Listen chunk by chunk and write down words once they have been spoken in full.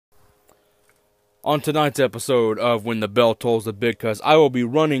On tonight's episode of When the Bell Tolls the Big Cuz, I will be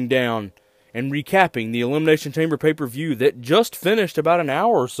running down and recapping the Elimination Chamber pay-per-view that just finished about an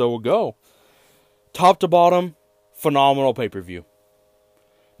hour or so ago. Top to bottom, phenomenal pay-per-view.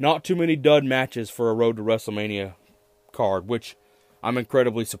 Not too many dud matches for a Road to WrestleMania card, which I'm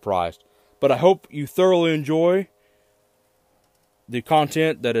incredibly surprised. But I hope you thoroughly enjoy the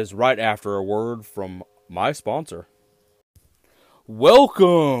content that is right after a word from my sponsor.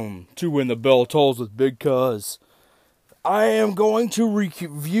 Welcome to When the Bell Tolls with Big Cuz. I am going to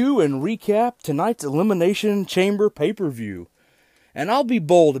review and recap tonight's Elimination Chamber pay-per-view. And I'll be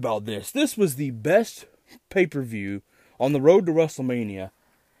bold about this. This was the best pay-per-view on the road to WrestleMania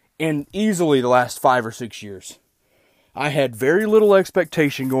in easily the last 5 or 6 years. I had very little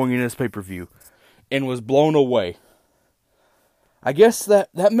expectation going into this pay-per-view and was blown away. I guess that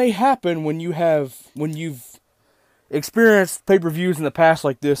may happen when you've experienced pay-per-views in the past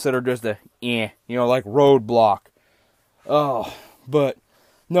like this that are just like Roadblock. Oh, but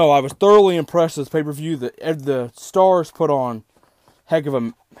no, I was thoroughly impressed with this pay-per-view. The stars put on heck of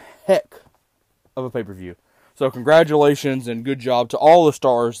a pay-per-view. So congratulations and good job to all the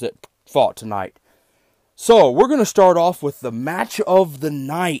stars that fought tonight. So we're going to start off with the match of the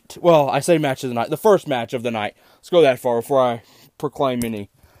night. Well, I say match of the night. The first match of the night. Let's go that far before I proclaim any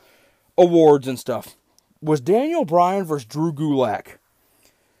awards and stuff. Was Daniel Bryan versus Drew Gulak.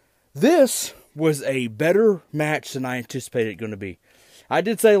 This was a better match than I anticipated it going to be. I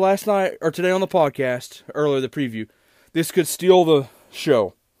did say last night, or today on the podcast, earlier the preview, this could steal the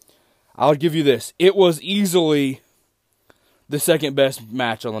show. I'll give you this. It was easily the second best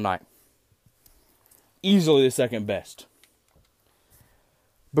match on the night. Easily the second best.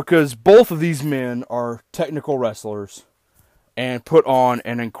 Because both of these men are technical wrestlers and put on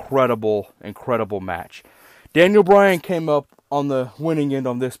an incredible match. Daniel Bryan came up on the winning end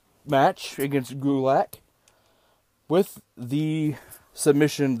on this match against Gulak with the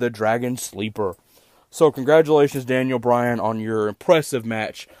submission, the Dragon Sleeper. So congratulations, Daniel Bryan, on your impressive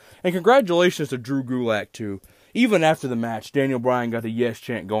match. And congratulations to Drew Gulak, too. Even after the match, Daniel Bryan got the yes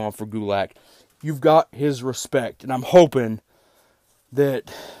chant going for Gulak. You've got his respect, and I'm hoping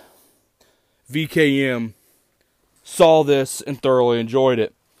that VKM saw this and thoroughly enjoyed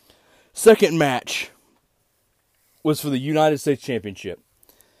it. Second match was for the United States Championship.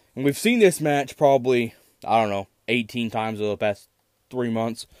 And we've seen this match probably, 18 times over the past 3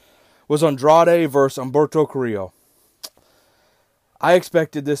 months. Was Andrade versus Humberto Carrillo. I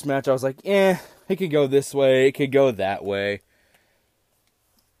expected this match. I was like, it could go this way, it could go that way.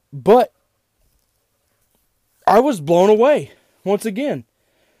 But I was blown away once again.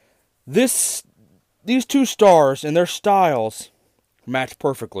 These two stars and their styles matched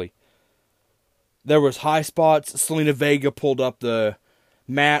perfectly. There was high spots. Selena Vega pulled up the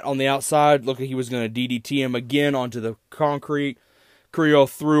mat on the outside. Looked like he was going to DDT him again onto the concrete. Carrillo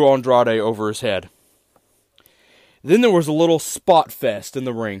threw Andrade over his head. Then there was a little spot fest in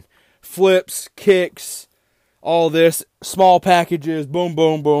the ring. Flips, kicks, all this. Small packages, boom,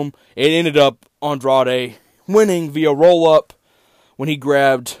 boom, boom. It ended up Andrade winning via roll-up when he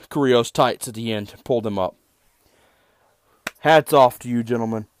grabbed Carrillo's tights at the end and pulled him up. Hats off to you,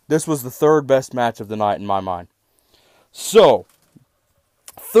 gentlemen. This was the third best match of the night in my mind. So,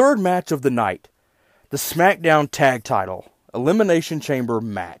 third match of the night. The SmackDown Tag Title Elimination Chamber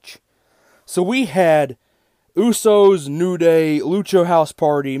match. So we had Usos, New Day, Lucha House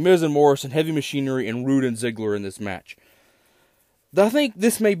Party, Miz and Morrison, Heavy Machinery, and Rude and Ziggler in this match. I think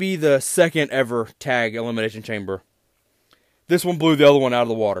this may be the second ever tag Elimination Chamber. This one blew the other one out of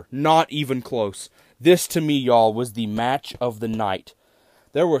the water. Not even close. This, to me, y'all, was the match of the night.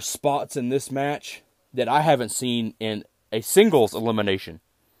 There were spots in this match that I haven't seen in a singles elimination.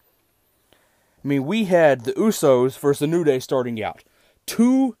 I mean, we had the Usos versus the New Day starting out.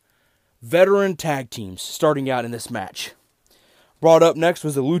 Two veteran tag teams starting out in this match. Brought up next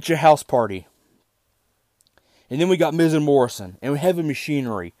was the Lucha House Party. And then we got Miz and Morrison. And we have Heavy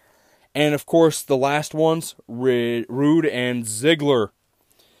Machinery. And, of course, the last ones, Rude and Ziggler.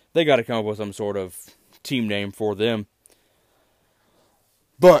 They got to come up with some sort of team name for them.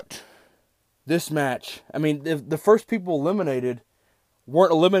 But this match, the first people eliminated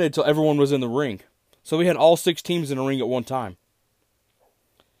weren't eliminated until everyone was in the ring. So we had all 6 teams in the ring at one time.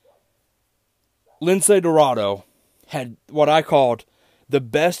 Lince Dorado had what I called the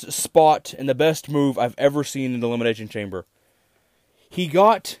best spot and the best move I've ever seen in the Elimination Chamber. He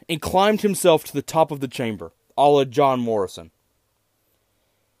got and climbed himself to the top of the chamber, a la John Morrison.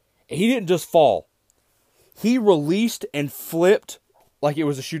 He didn't just fall. He released and flipped like it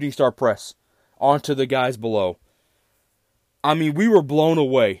was a shooting star press onto the guys below. I mean, we were blown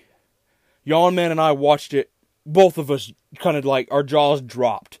away. Yawn Man and I watched it. Both of us kind of like, our jaws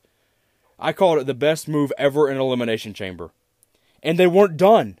dropped. I called it the best move ever in Elimination Chamber. And they weren't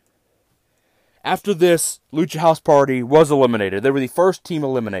done. After this, Lucha House Party was eliminated. They were the first team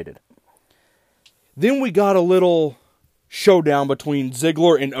eliminated. Then we got a little showdown between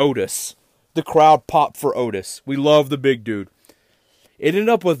Ziggler and Otis. The crowd popped for Otis. We love the big dude. It ended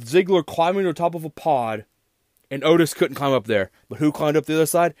up with Ziggler climbing to the top of a pod, and Otis couldn't climb up there. But who climbed up the other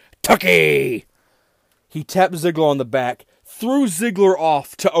side? Tucky! He tapped Ziggler on the back, threw Ziggler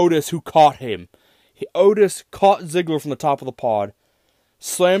off to Otis, who caught him. Otis caught Ziggler from the top of the pod,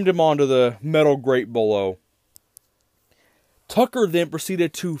 slammed him onto the metal grate below. Tucker then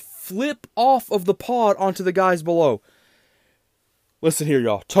proceeded to flip off of the pod onto the guys below. Listen here,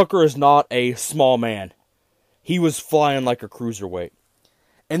 y'all. Tucker is not a small man. He was flying like a cruiserweight.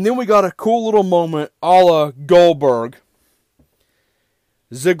 And then we got a cool little moment a la Goldberg.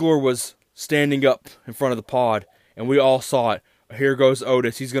 Ziggler was standing up in front of the pod, and we all saw it. Here goes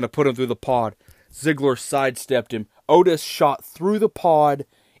Otis. He's going to put him through the pod. Ziggler sidestepped him. Otis shot through the pod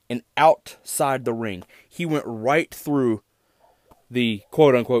and outside the ring. He went right through the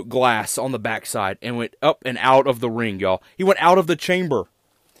quote-unquote glass on the backside and went up and out of the ring, y'all. He went out of the chamber.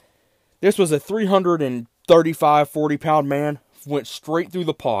 This was a 335, 40-pound man. Went straight through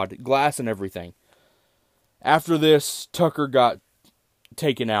the pod, glass and everything. After this, Tucker got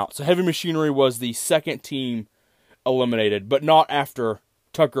taken out. So Heavy Machinery was the second team eliminated, but not after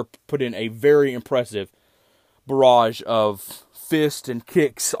Tucker put in a very impressive barrage of fists and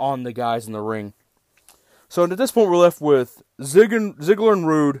kicks on the guys in the ring. So at this point, we're left with Ziggler and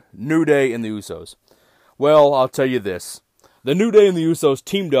Rude, New Day, and the Usos. Well, I'll tell you this. The New Day and the Usos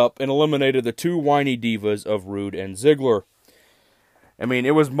teamed up and eliminated the two whiny divas of Rude and Ziggler. I mean,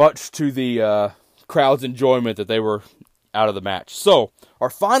 it was much to the crowd's enjoyment that they were out of the match. So, our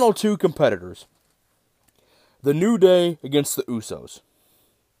final two competitors. The New Day against the Usos.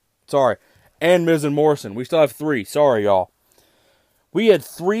 Sorry. And Miz and Morrison. We still have three. Sorry, y'all. We had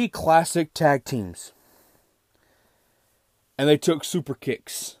three classic tag teams. And they took super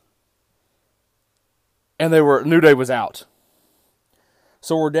kicks. And New Day was out.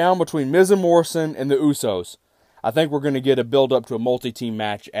 So we're down between Miz and Morrison and the Usos. I think we're going to get a build-up to a multi-team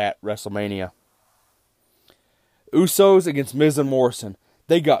match at WrestleMania. Usos against Miz and Morrison.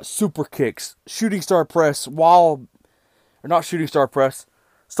 They got super kicks, shooting star press,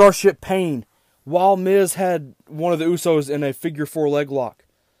 Starship Pain, while Miz had one of the Usos in a figure 4 leg lock.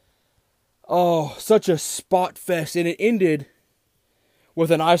 Oh, such a spot fest. And it ended with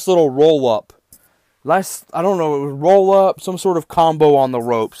a nice little roll-up. I don't know, it was roll-up, some sort of combo on the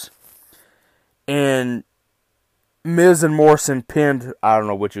ropes. And Miz and Morrison pinned, I don't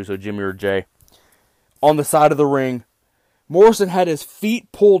know which was, Jimmy or Jay, on the side of the ring. Morrison had his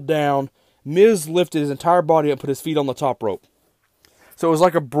feet pulled down. Miz lifted his entire body up, put his feet on the top rope. So it was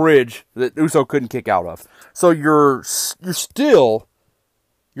like a bridge that Uso couldn't kick out of. So your SmackDown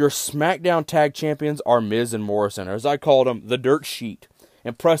Tag Champions are Miz and Morrison, or as I called them, the Dirt Sheet.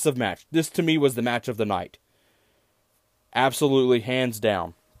 Impressive match. This to me was the match of the night. Absolutely, hands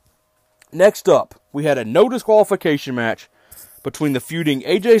down. Next up, we had a no disqualification match between the feuding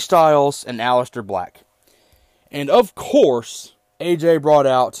AJ Styles and Aleister Black. And of course, AJ brought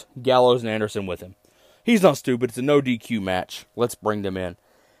out Gallows and Anderson with him. He's not stupid, it's a no DQ match. Let's bring them in.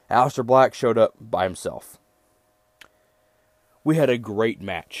 Aleister Black showed up by himself. We had a great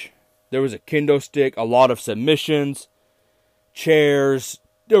match. There was a kendo stick, a lot of submissions, chairs.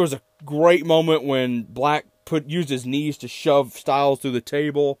 There was a great moment when Black used his knees to shove Styles through the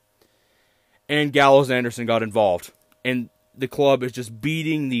table. And Gallows and Anderson got involved. And the club is just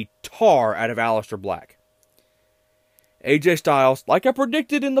beating the tar out of Aleister Black. AJ Styles, like I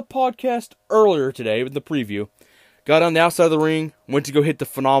predicted in the podcast earlier today with the preview, got on the outside of the ring, went to go hit the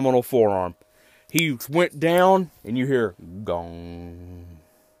phenomenal forearm. He went down, and you hear gong.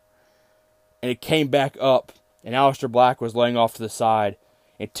 And it came back up, and Aleister Black was laying off to the side.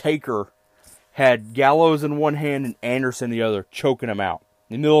 And Taker had Gallows in one hand and Anderson in the other, choking him out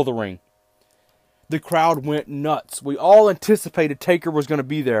in the middle of the ring. The crowd went nuts. We all anticipated Taker was going to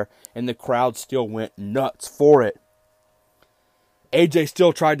be there, and the crowd still went nuts for it. AJ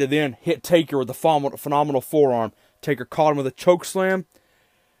still tried to then hit Taker with a phenomenal forearm. Taker caught him with a choke slam.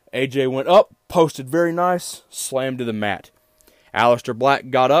 AJ went up, posted very nice, slammed to the mat. Aleister Black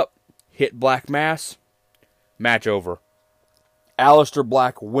got up, hit Black Mass, match over. Aleister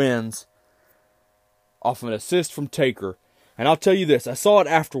Black wins off an assist from Taker. And I'll tell you this, I saw it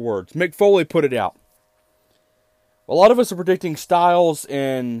afterwards. Mick Foley put it out. A lot of us are predicting Styles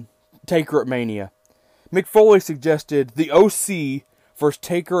and Taker at Mania. Mick Foley suggested the OC versus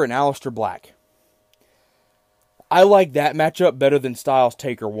Taker and Aleister Black. I like that matchup better than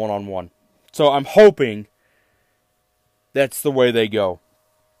Styles-Taker one-on-one. So I'm hoping that's the way they go.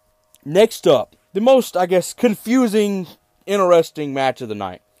 Next up, the most, I guess, confusing, interesting match of the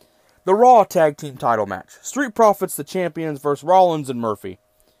night. The Raw Tag Team title match. Street Profits, the champions, versus Rollins and Murphy.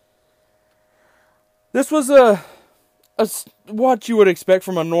 This was what you would expect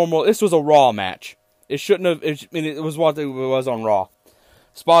from a normal... This was a Raw match. It shouldn't have... It was what it was on Raw.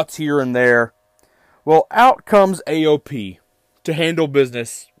 Spots here and there. Well, out comes AOP to handle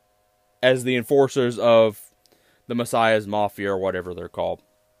business as the enforcers of the Messiah's Mafia, or whatever they're called.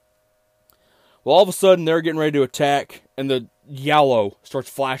 Well, all of a sudden, they're getting ready to attack, and the yellow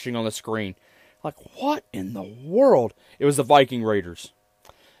starts flashing on the screen. Like, what in the world? It was the Viking Raiders.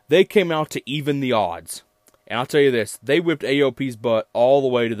 They came out to even the odds. And I'll tell you this, they whipped AOP's butt all the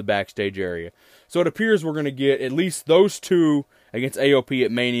way to the backstage area. So it appears we're going to get at least those two against AOP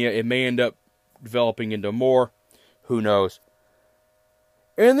at Mania. It may end up developing into more. Who knows?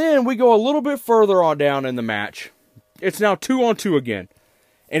 And then we go a little bit further on down in the match. It's now 2-on-2 again.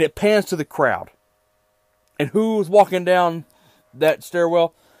 And it pans to the crowd. And who's walking down that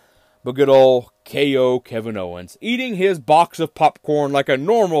stairwell? But good old KO Kevin Owens, eating his box of popcorn like a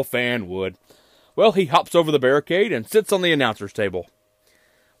normal fan would. Well, he hops over the barricade and sits on the announcer's table.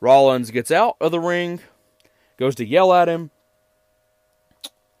 Rollins gets out of the ring, goes to yell at him.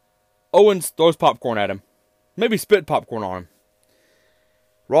 Owens throws popcorn at him. Maybe spit popcorn on him.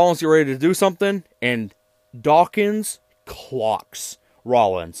 Rollins gets ready to do something, and Dawkins clocks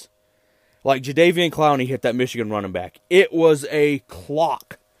Rollins. Like Jadeveon Clowney hit that Michigan running back. It was a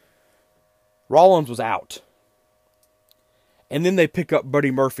clock. Rollins was out. And then they pick up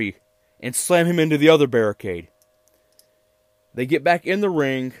Buddy Murphy and slam him into the other barricade. They get back in the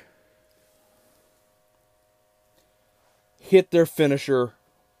ring, hit their finisher.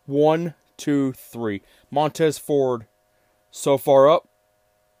 1, 2, 3. Montez Ford, so far up,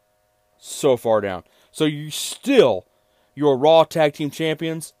 so far down. So you're Raw Tag Team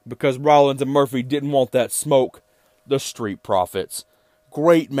Champions because Rollins and Murphy didn't want that smoke. The Street Profits.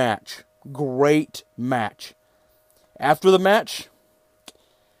 Great match. Great match. After the match,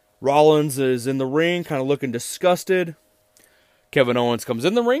 Rollins is in the ring, kind of looking disgusted. Kevin Owens comes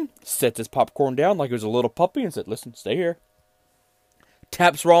in the ring, sets his popcorn down like he was a little puppy and said, "Listen, stay here."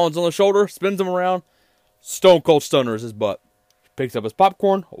 Taps Rollins on the shoulder, spins him around. Stone Cold Stunners his butt. Picks up his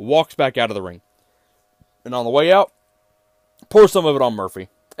popcorn, walks back out of the ring. And on the way out, pours some of it on Murphy.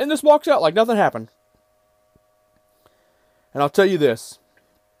 And just walks out like nothing happened. And I'll tell you this.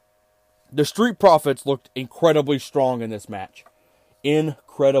 The Street Profits looked incredibly strong in this match.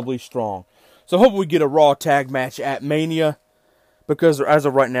 Incredibly strong. So I hope we get a Raw tag match at Mania. Because as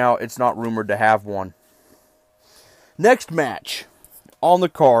of right now, it's not rumored to have one. Next match on the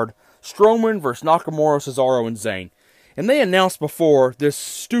card, Strowman versus Nakamura, Cesaro, and Zayn. And they announced before this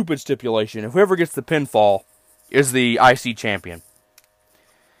stupid stipulation. Whoever gets the pinfall is the IC champion.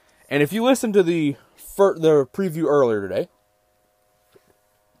 And if you listen to the preview earlier today,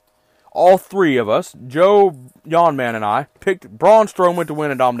 all three of us, Joe, Yawnman, and I, picked Braun Strowman to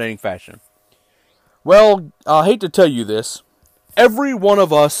win in dominating fashion. Well, I hate to tell you this. Every one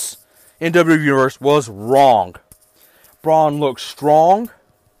of us in WWE Universe was wrong. Braun looked strong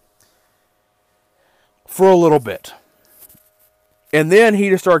for a little bit. And then he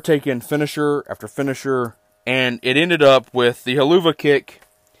just started taking finisher after finisher. And it ended up with the Helluva Kick.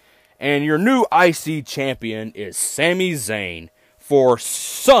 And your new IC champion is Sami Zayn for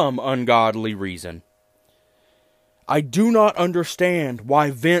some ungodly reason. I do not understand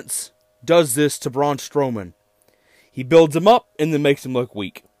why Vince does this to Braun Strowman. He builds him up and then makes him look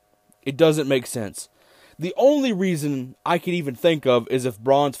weak. It doesn't make sense. The only reason I can even think of is if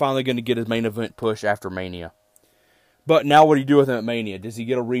Braun's finally going to get his main event push after Mania. But now what do you do with him at Mania? Does he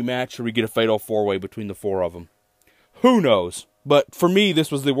get a rematch or we get a fatal four-way between the four of them? Who knows? But for me,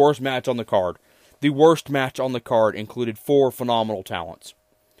 this was the worst match on the card. The worst match on the card included 4 phenomenal talents.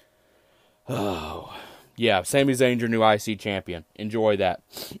 Oh, yeah, Sami Zayn, your new IC champion. Enjoy that.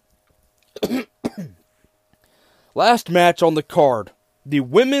 Last match on the card, the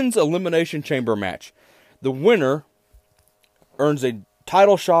Women's Elimination Chamber match. The winner earns a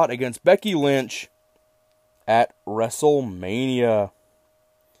title shot against Becky Lynch at WrestleMania.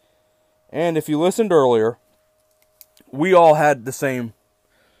 And if you listened earlier, we all had the same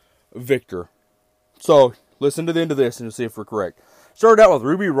victor. So, listen to the end of this and you'll see if we're correct. Started out with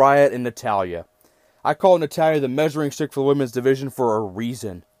Ruby Riott and Natalya. I call Natalya the measuring stick for the women's division for a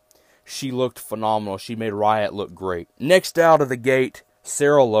reason. She looked phenomenal. She made Riott look great. Next out of the gate,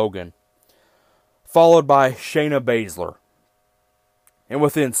 Sarah Logan. Followed by Shayna Baszler. And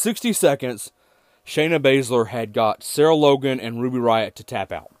within 60 seconds, Shayna Baszler had got Sarah Logan and Ruby Riott to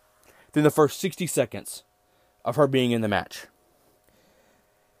tap out. Within the first 60 seconds of her being in the match.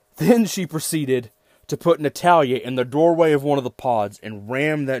 Then she proceeded to put Natalya in the doorway of one of the pods and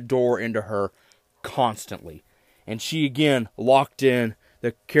ram that door into her constantly. And she again locked in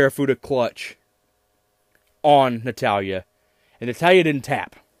the Karafuda clutch on Natalya. And Natalya didn't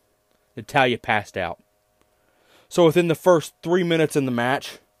tap. Natalya passed out. So within the first 3 minutes in the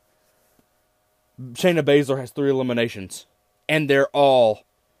match, Shayna Baszler has 3 eliminations. And they're all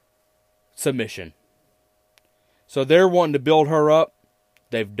submission. So they're wanting to build her up.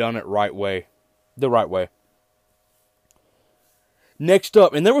 They've done it the right way. Next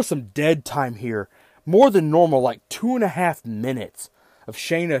up, and there was some dead time here. More than normal, like 2.5 minutes of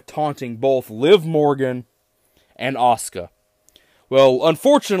Shayna taunting both Liv Morgan and Asuka. Well,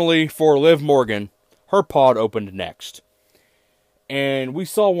 unfortunately for Liv Morgan, her pod opened next. And we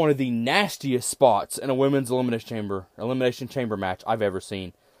saw one of the nastiest spots in a women's elimination chamber match I've ever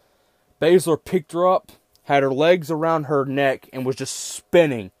seen. Baszler picked her up, had her legs around her neck, and was just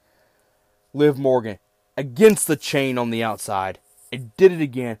spinning Liv Morgan against the chain on the outside. It did it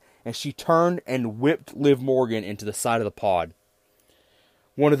again, and she turned and whipped Liv Morgan into the side of the pod.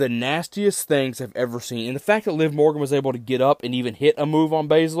 One of the nastiest things I've ever seen. And the fact that Liv Morgan was able to get up and even hit a move on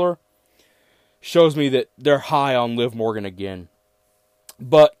Baszler shows me that they're high on Liv Morgan again.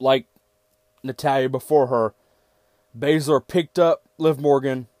 But like Natalya before her, Baszler picked up Liv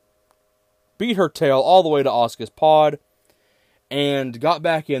Morgan, beat her tail all the way to Asuka's pod, and got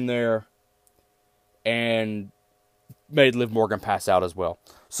back in there and made Liv Morgan pass out as well.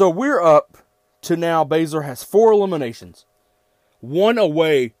 So we're up to now Baszler has 4 eliminations. 1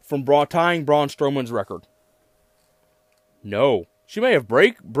 away from tying Braun Strowman's record. No. She may have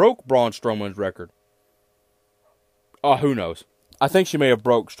broke Braun Strowman's record. Who knows? I think she may have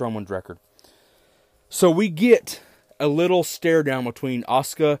broke Strowman's record. So we get a little stare down between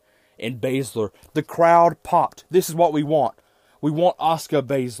Asuka and Baszler. The crowd popped. This is what we want. We want Asuka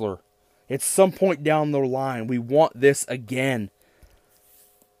Baszler. At some point down the line, we want this again.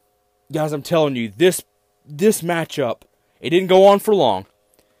 Guys, I'm telling you, this matchup, it didn't go on for long,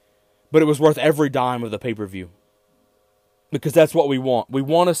 but it was worth every dime of the pay-per-view. Because that's what we want. We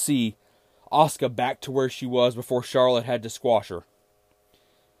want to see Asuka back to where she was before Charlotte had to squash her.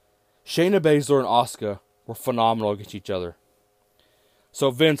 Shayna Baszler and Asuka were phenomenal against each other.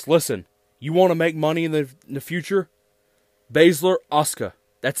 So Vince, listen, you want to make money in the future? Baszler, Asuka.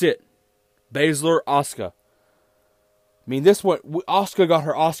 That's it. Baszler, Asuka. I mean, this one, Asuka got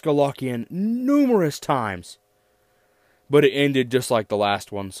her Asuka lock in numerous times. But it ended just like the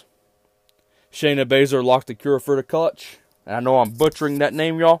last ones. Shayna Baszler locked the Karafuda clutch. And I know I'm butchering that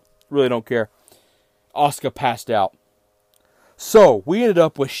name, y'all. Really don't care. Asuka passed out. So, we ended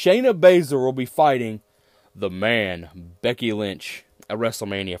up with Shayna Baszler will be fighting the man, Becky Lynch, at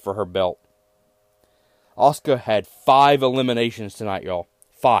WrestleMania for her belt. Asuka had 5 eliminations tonight, y'all.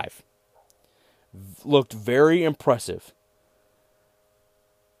 5. Looked very impressive.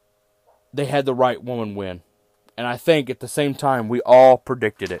 They had the right woman win. And I think at the same time, we all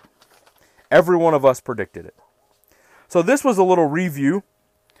predicted it. Every one of us predicted it. So this was a little review.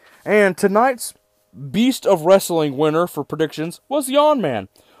 And tonight's Beast of Wrestling winner for predictions was Yawn Man,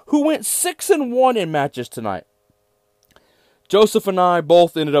 who went 6-1 in matches tonight. Joseph and I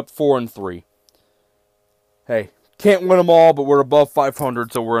both ended up 4-3. Hey, can't win them all, but we're above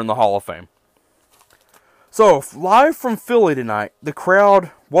 500, so we're in the Hall of Fame. So, live from Philly tonight, the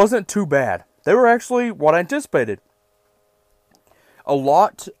crowd wasn't too bad. They were actually what I anticipated. A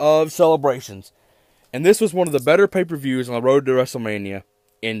lot of celebrations. And this was one of the better pay-per-views on the road to WrestleMania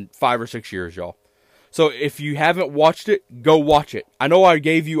in 5 or 6 years, y'all. So if you haven't watched it, go watch it. I know I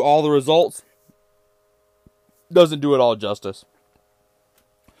gave you all the results. Doesn't do it all justice.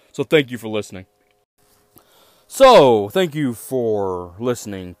 So thank you for listening. So, thank you for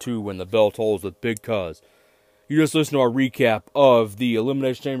listening to When the Bell Tolls with Big Cuz. You just listened to our recap of the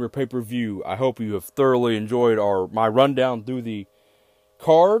Elimination Chamber pay-per-view. I hope you have thoroughly enjoyed my rundown through the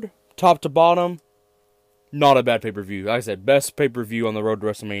card, top to bottom. Not a bad pay-per-view. Like I said, best pay-per-view on the road to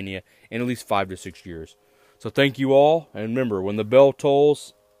WrestleMania in at least 5 to 6 years. So thank you all, and remember, when the bell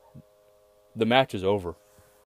tolls, the match is over.